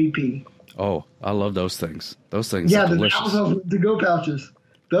real MVP. Oh, I love those things. Those things are delicious. Yeah, the applesauce to go pouches.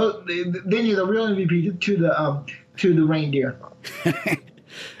 Then you're the real MVP to the reindeer.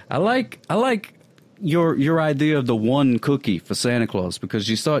 I like your idea of the one cookie for Santa Claus, because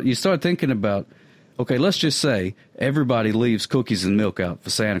you start thinking about, okay, let's just say everybody leaves cookies and milk out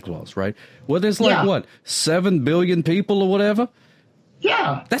for Santa Claus, right? Well, there's 7 billion people or whatever.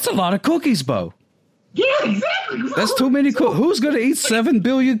 Yeah, that's a lot of cookies, Bo. Yeah, exactly. That's too many. Who's going to eat 7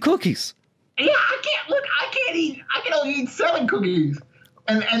 billion cookies? Yeah, I can only eat 7 cookies,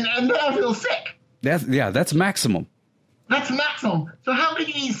 and then I feel sick. That's maximum. That's maximum. So how can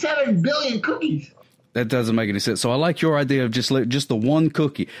you eat 7 billion cookies? That doesn't make any sense. So I like your idea of just the one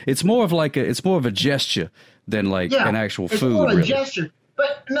cookie. It's more of a gesture than an actual food. It's more of a gesture.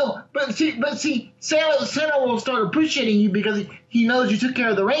 But see, Santa will start appreciating you because he knows you took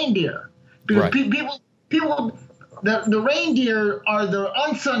care of the reindeer. Because people, the reindeer are the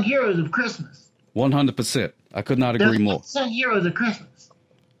unsung heroes of Christmas. 100%. I could not agree more. Unsung heroes of Christmas.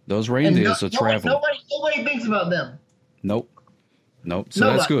 Those reindeers are traveling. Nobody thinks about them. Nope. So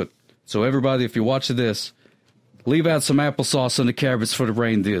that's good. So everybody, if you're watching this, leave out some applesauce and the carrots for the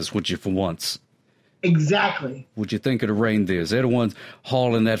reindeers, would you, for once? Exactly. Would you think of the reindeers? They're the ones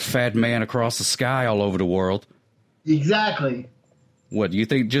hauling that fat man across the sky all over the world. Exactly. What, you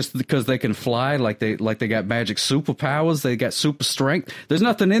think just because they can fly, like they got magic superpowers, they got super strength? There's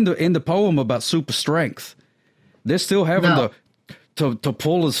nothing in the poem about super strength. They're still having to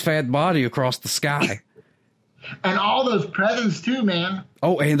pull his fat body across the sky. And all those presents too, man.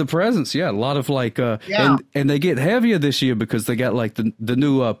 Oh, and the presents, yeah, a lot of and they get heavier this year because they got the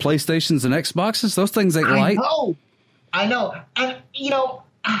new PlayStations and Xboxes. Those things ain't light. I know, and I'm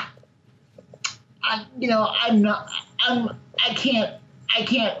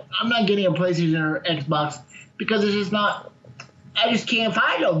not getting a PlayStation or Xbox because it's just not. I just can't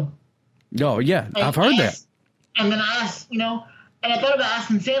find them. Oh yeah, I've heard that. And then I asked, and I thought about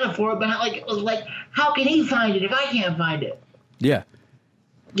asking Santa for it, but it was like, how can he find it if I can't find it? Yeah.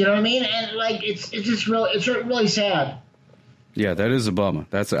 You know what I mean? And it's just really sad. Yeah, that is a bummer.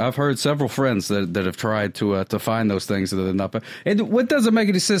 I've heard several friends that have tried to find those things that are not. And what doesn't make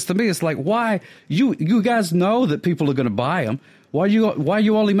any sense to me is why you guys know that people are going to buy them. Why are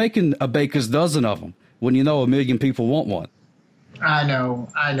you only making a baker's dozen of them when you know 1 million people want one? I know.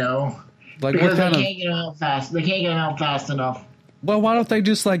 Because they can't get them out fast. They can't get them out fast enough. Well, why don't they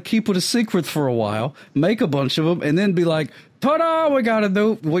just keep it a secret for a while, make a bunch of them, and then be like, ta-da, we got to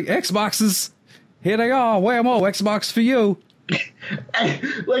do Xboxes. Here they are. Whammo, Xbox for you. You get an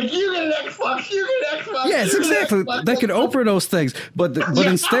Xbox, you get an Xbox. Yes, exactly. They can open those things. But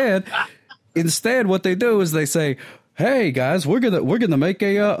instead, what they do is they say, hey, guys, we're gonna make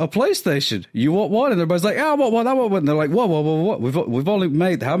a PlayStation. You want one? And everybody's like, I want one. And they're like, whoa. We've only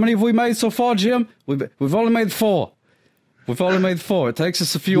made, how many have we made so far, Jim? We've only made 4. It takes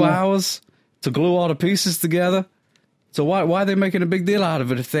us a few hours to glue all the pieces together. So why are they making a big deal out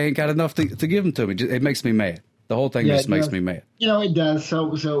of it if they ain't got enough to give them to me? It makes me mad. The whole thing just makes me mad. It does.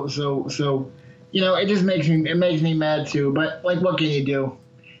 So it just makes me mad too. But what can you do?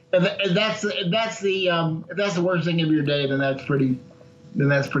 If that's the worst thing of your day, then that's pretty then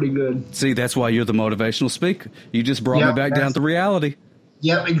that's pretty good. See, that's why you're the motivational speaker. You just brought me back down to reality.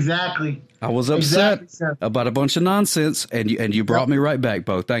 Yep, exactly. I was upset about a bunch of nonsense, and you brought me right back,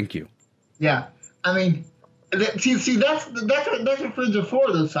 Bo. Thank you. Yeah, I mean, see, that's what friends are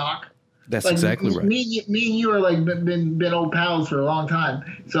for, though, Sock. That's like, exactly right. Me and you are like been old pals for a long time,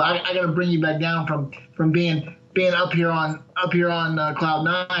 so I got to bring you back down from being up here on cloud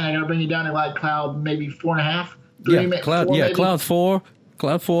 9. I got to bring you down to like cloud maybe 4.5. Cloud 4.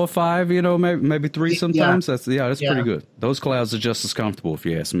 Cloud 4 or 5, you know, maybe 3 sometimes. That's pretty good. Those clouds are just as comfortable, if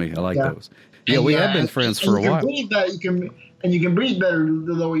you ask me. I like those. Yeah, we have been friends for a while. You can breathe better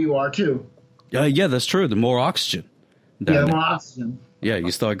the lower you are too. Yeah, that's true. The more oxygen. The more oxygen. Yeah,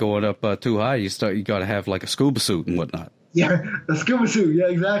 you start going up too high. You got to have like a scuba suit and whatnot. Yeah, a scuba suit. Yeah,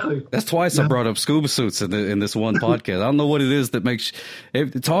 exactly. That's twice I brought up scuba suits in this one podcast. I don't know what it is that makes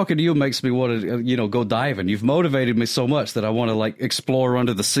talking to you makes me want to go diving. You've motivated me so much that I want to like explore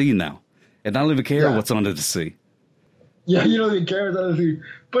under the sea now, and I don't even care what's under the sea. Yeah, you don't even care what's under the sea.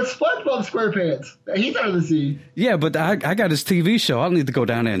 But SpongeBob SquarePants, he's under the sea. Yeah, but I got his TV show. I don't need to go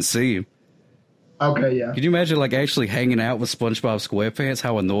down there and see him. Okay, yeah. Can you imagine like actually hanging out with SpongeBob SquarePants?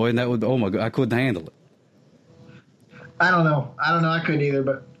 How annoying that would! Oh my god, I couldn't handle it. I don't know. I couldn't either,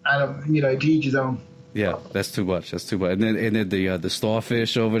 but I don't. To each his own. Yeah, that's too much. And then the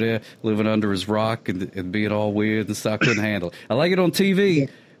starfish over there living under his rock and being all weird and stuff. I couldn't handle it. I like it on TV,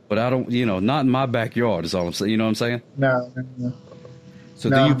 but I don't. Not in my backyard. Is all I'm saying. You know what I'm saying? No.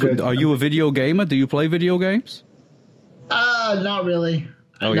 So are you a video gamer? Do you play video games? Not really.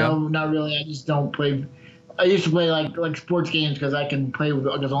 Oh, no, not really. I just don't play. I used to play like sports games because I can play with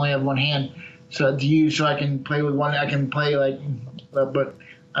because I only have one hand. So I can play with one. I can play but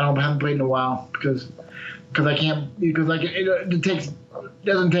I haven't played in a while because I can't because it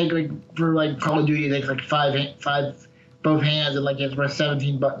doesn't take like for like Call of Duty. It takes like five both hands and like you have to press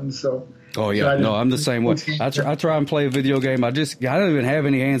 17 buttons. So. Oh yeah, no, I'm the same way. I try and play a video game. I don't even have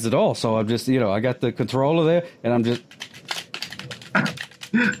any hands at all. So I'm just I got the controller there and I'm just.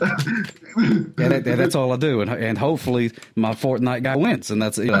 That's all I do, and hopefully my Fortnite guy wins, and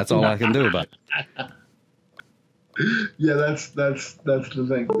that's all I can do about it. Yeah, that's the thing. That's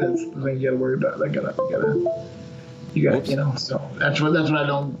the thing you gotta worry about. You gotta. So that's what I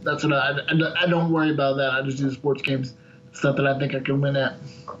don't worry about that. I just do sports games, stuff that I think I can win at.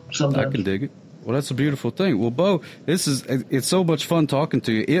 Sometimes I can dig it. Well, that's a beautiful thing. Well, Bo, it's so much fun talking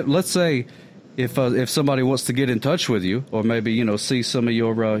to you. Let's say. If somebody wants to get in touch with you, or maybe see some of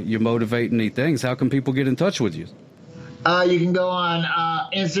your motivating things, how can people get in touch with you? You can go on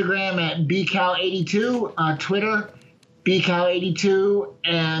Instagram at bcal82, Twitter bcal82,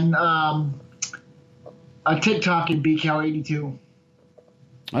 and TikTok at bcal82.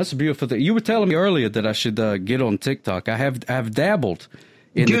 That's a beautiful thing. You were telling me earlier that I should get on TikTok. I've dabbled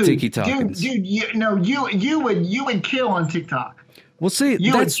in the TikTokings. Dude, you would kill on TikTok. Well, see,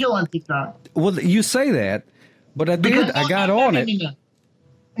 you would kill on TikTok. Well, you say that, but I got on it.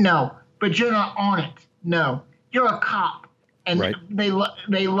 No, but you're not on it. No, you're a cop, and right. they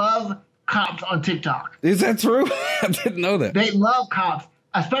love cops on TikTok. Is that true? I didn't know that. They love cops,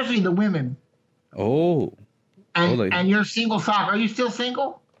 especially the women. Oh. And you're single, Sock. Are you still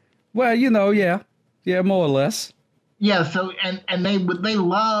single? Well, yeah, more or less. Yeah. So and they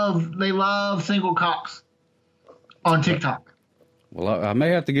love single cops on TikTok. Well, I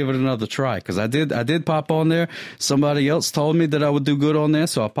may have to give it another try because I did pop on there. Somebody else told me that I would do good on there,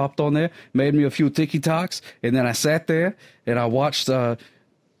 so I popped on there, made me a few TikToks, and then I sat there and I watched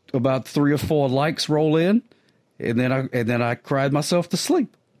about 3 or 4 likes roll in, and then I cried myself to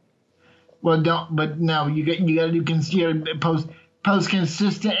sleep. Well, you got to post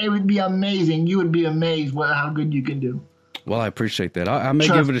consistent. It would be amazing. You would be amazed how good you can do. Well, I appreciate that. I may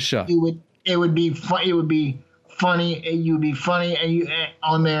give it a shot. It would be fun. It would be funny, and you'd be funny, and you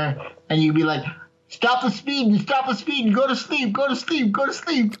on there, and you'd be like, "Stop the speed! Go to sleep! Go to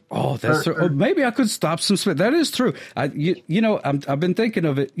sleep!" Oh, that's true. Maybe I could stop some speed. That is true. I've been thinking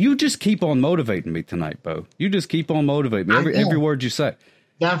of it. You just keep on motivating me tonight, Bo. You just keep on motivating me. Every word you say.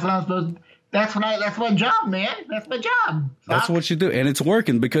 That's what I'm supposed to. That's my job, man. That's my job. That's what you do. And it's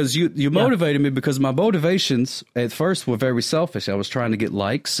working because you motivated me because my motivations at first were very selfish. I was trying to get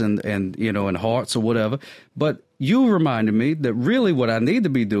likes and hearts or whatever. But you reminded me that really what I need to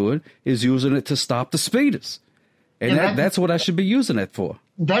be doing is using it to stop the speeders. And that's what I should be using it for.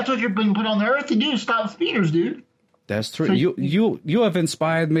 That's what you've been put on the earth to do, stop speeders, dude. That's true. So you have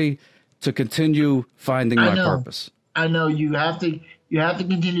inspired me to continue finding my purpose. I know you have to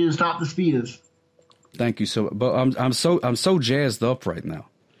continue to stop the speeders. Thank you so much. But I'm so jazzed up right now.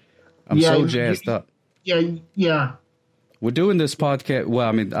 I'm so jazzed up. Yeah. We're doing this podcast. Well,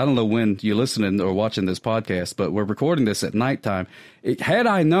 I mean, I don't know when you're listening or watching this podcast, but we're recording this at nighttime. Had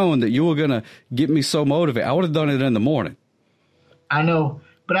I known that you were going to get me so motivated, I would have done it in the morning. I know,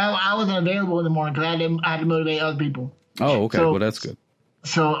 but I wasn't available in the morning because I had to motivate other people. Oh, okay. Well, that's good.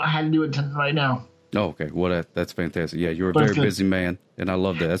 So I had to do it right now. Oh, okay. Well, that's fantastic. Yeah, you're a very busy man, and I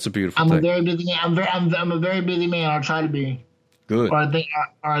love that. That's a beautiful thing. I'm a very busy man. I'm a very busy man. I try to be. Good. Or I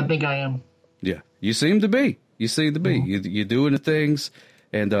think I am. Yeah, you seem to be. You seem to be. Mm-hmm. You're doing the things,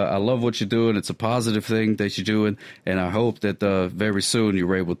 and I love what you're doing. It's a positive thing that you're doing, and I hope that very soon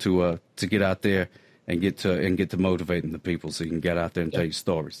you're able to get out there and get to motivating the people, so you can get out there and tell your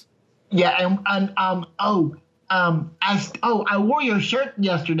stories. Yeah, I wore your shirt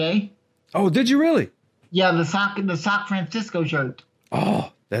yesterday. Oh, did you really? Yeah, the Sock Francisco shirt.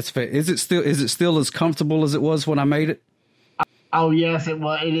 Oh, that's fair. Is it still as comfortable as it was when I made it? Oh yes, it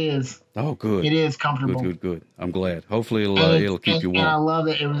is. Oh, good. It is comfortable. Good. I'm glad. Hopefully it'll keep you warm. And I love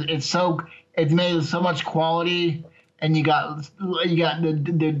it. It's made with so much quality. And you got the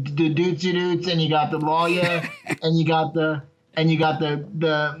Dootsy Doots, and you got the Lawyer, and you got Teresa, and you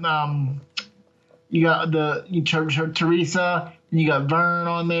got Vern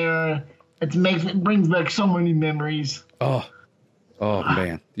on there. It brings back so many memories. Oh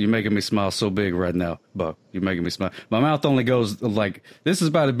man, you're making me smile so big right now, Buck. You're making me smile. My mouth only goes like this is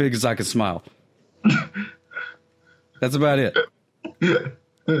about as big as I can smile. That's about it.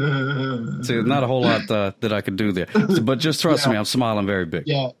 See, not a whole lot that I could do there, but just trust me, I'm smiling very big.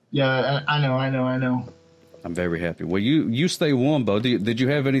 Yeah, I know. I'm very happy. Well, you stay warm, Bo. Did you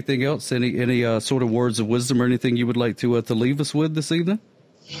have anything else? Any sort of words of wisdom or anything you would like to leave us with this evening?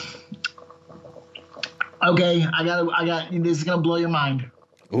 Okay, I got. This is gonna blow your mind.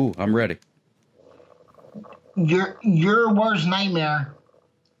 Ooh, I'm ready. Your worst nightmare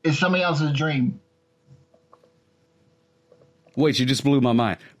is somebody else's dream. Wait, you just blew my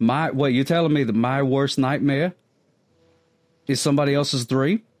mind. Wait, you're telling me that my worst nightmare is somebody else's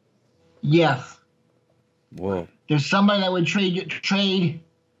dream? Yes. Whoa. There's somebody that would trade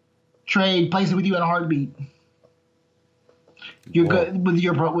places with you in a heartbeat. You're good with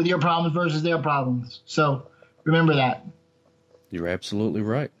your problems versus their problems. So remember that. You're absolutely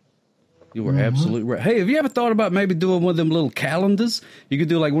right. You were absolutely right. Hey, have you ever thought about maybe doing one of them little calendars? You could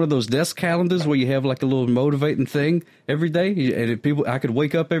do like one of those desk calendars where you have like a little motivating thing every day. And if I could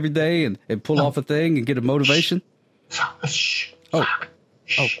wake up every day and pull off a thing and get a motivation. Shh. Oh.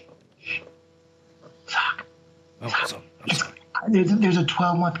 There's a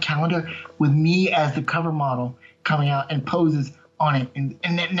 12-month calendar with me as the cover model coming out and poses on it in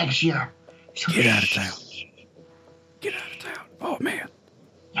next year. So Get out of town. Oh man.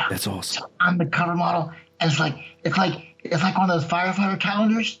 Yeah. That's awesome. So I'm the cover model, and it's like one of those firefighter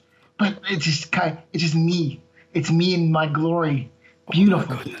calendars, but it's just me. It's me in my glory. Beautiful.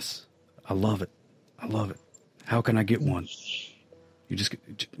 Oh my goodness. I love it. How can I get one? You just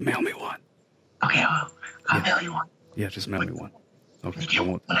mail me one. Okay, I'll mail you one. Yeah, just mail me one. Okay.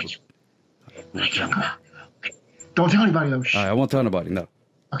 Don't tell anybody though. Shh. I won't tell anybody. No.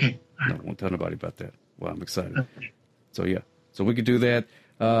 Okay. No, I won't tell anybody about that. Well, I'm excited. Okay. So yeah. So we could do that.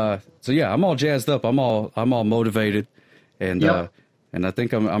 So yeah, I'm all jazzed up. I'm all motivated, and and I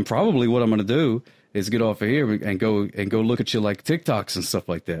think I'm probably what I'm going to do is get off of here and go look at you like TikToks and stuff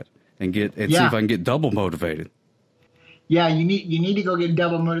like that, and see if I can get double motivated. Yeah, you need to go get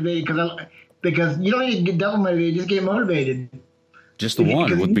double motivated because you don't need to get double motivated. Just get motivated. Just the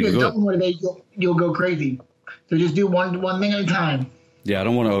one would be good. Double motivated, you'll go crazy. So just do one thing at a time. Yeah, I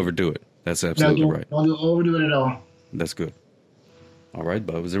don't want to overdo it. That's absolutely right. Don't overdo it at all. That's good. All right,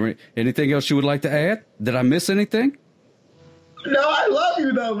 Bo. Is there anything else you would like to add? Did I miss anything? No, I love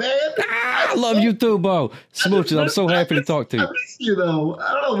you though, man. I love you too, Bo. Smooches, I'm so happy to talk to you. I miss you though.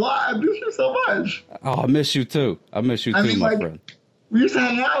 I don't know why. I miss you so much. Oh, I miss you too. My friend. We used to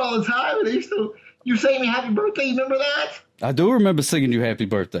hang out all the time, and you sang me happy birthday. You remember that? I do remember singing you happy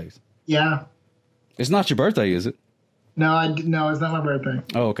birthdays. Yeah. It's not your birthday, is it? No, it's not my birthday.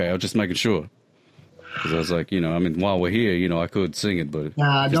 Oh, okay. I was just making sure. Because I was like, while we're here, I could sing it, but it's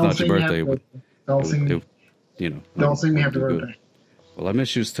not your birthday. Don't sing me. Don't sing me happy birthday. Well, I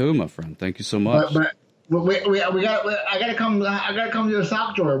miss you too, my friend. Thank you so much. But I gotta come to the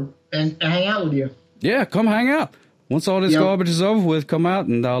sock drawer and hang out with you. Yeah, come hang out. Once all this garbage is over with, come out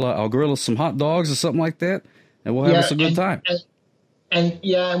and I'll grill us some hot dogs or something like that, and we'll have us a good time. And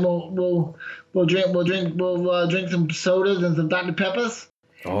we'll drink some sodas and some Dr. Peppers.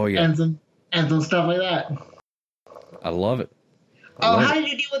 Oh yeah. And some stuff like that. I love it. How did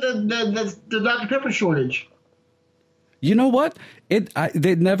you deal with the Dr. Pepper shortage? You know what? It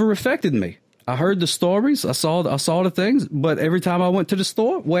never affected me. I heard the stories. I saw the things. But every time I went to the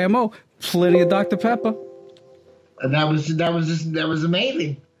store, whammo, plenty of Dr. Pepper. And that was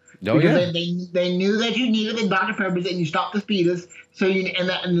amazing. Oh, because yeah. they knew that you needed the Dr. Peppers and you stopped the speeders. So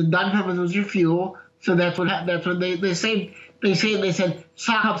and the Dr. Peppers was your fuel. So that's what they said. They said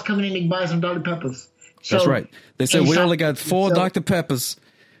Sock Hop's coming in to buy some Dr. Peppers. So, That's right. They said we only got 4 Dr. Peppers.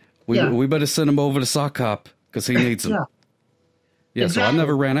 We better send him over to Sock Hop because he needs them. Yeah. Exactly. So I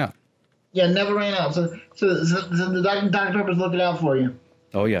never ran out. Yeah, never ran out. So the Dr. Pepper's looking out for you.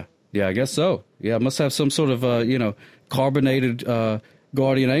 Oh yeah, yeah. I guess so. Yeah, it must have some sort of carbonated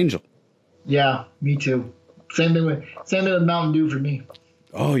guardian angel. Yeah, me too. Same thing with Mountain Dew for me.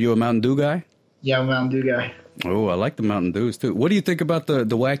 Oh, you a Mountain Dew guy? Yeah, I'm a Mountain Dew guy. Oh, I like the Mountain Dews too. What do you think about the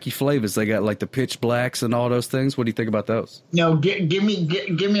wacky flavors? They got like the pitch blacks and all those things. What do you think about those? No, give me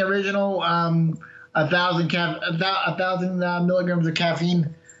original 1,000 milligrams of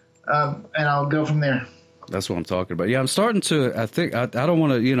caffeine, and I'll go from there. That's what I'm talking about. Yeah, I'm starting to. I think I don't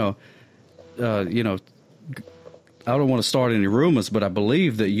want to I don't want to start any rumors, but I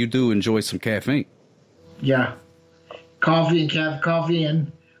believe that you do enjoy some caffeine. Yeah, coffee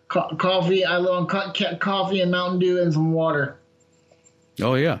and I love coffee and Mountain Dew and some water.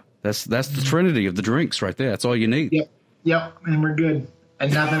 Oh yeah, that's the trinity of the drinks right there. That's all you need. Yep, and we're good,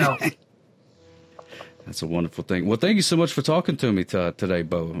 and nothing else. That's a wonderful thing. Well, thank you so much for talking to me today,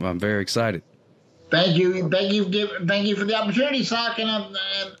 Bo. I'm very excited. Thank you for the opportunity, Sock, and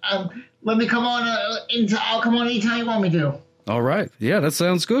let me come on. I'll come on anytime you want me to. All right, yeah, that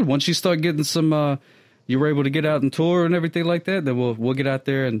sounds good. Once you start getting some, you were able to get out and tour and everything like that, then we'll get out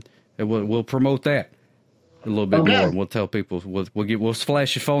there and we'll promote that a little bit more. And we'll tell people we'll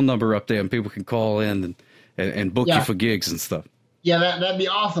flash your phone number up there and people can call in and book you for gigs and stuff. Yeah, that'd be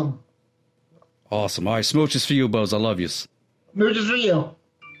awesome. Awesome. All right, smooches for you, Buzz. I love you. Smooches for you.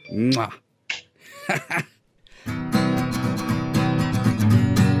 Mwah.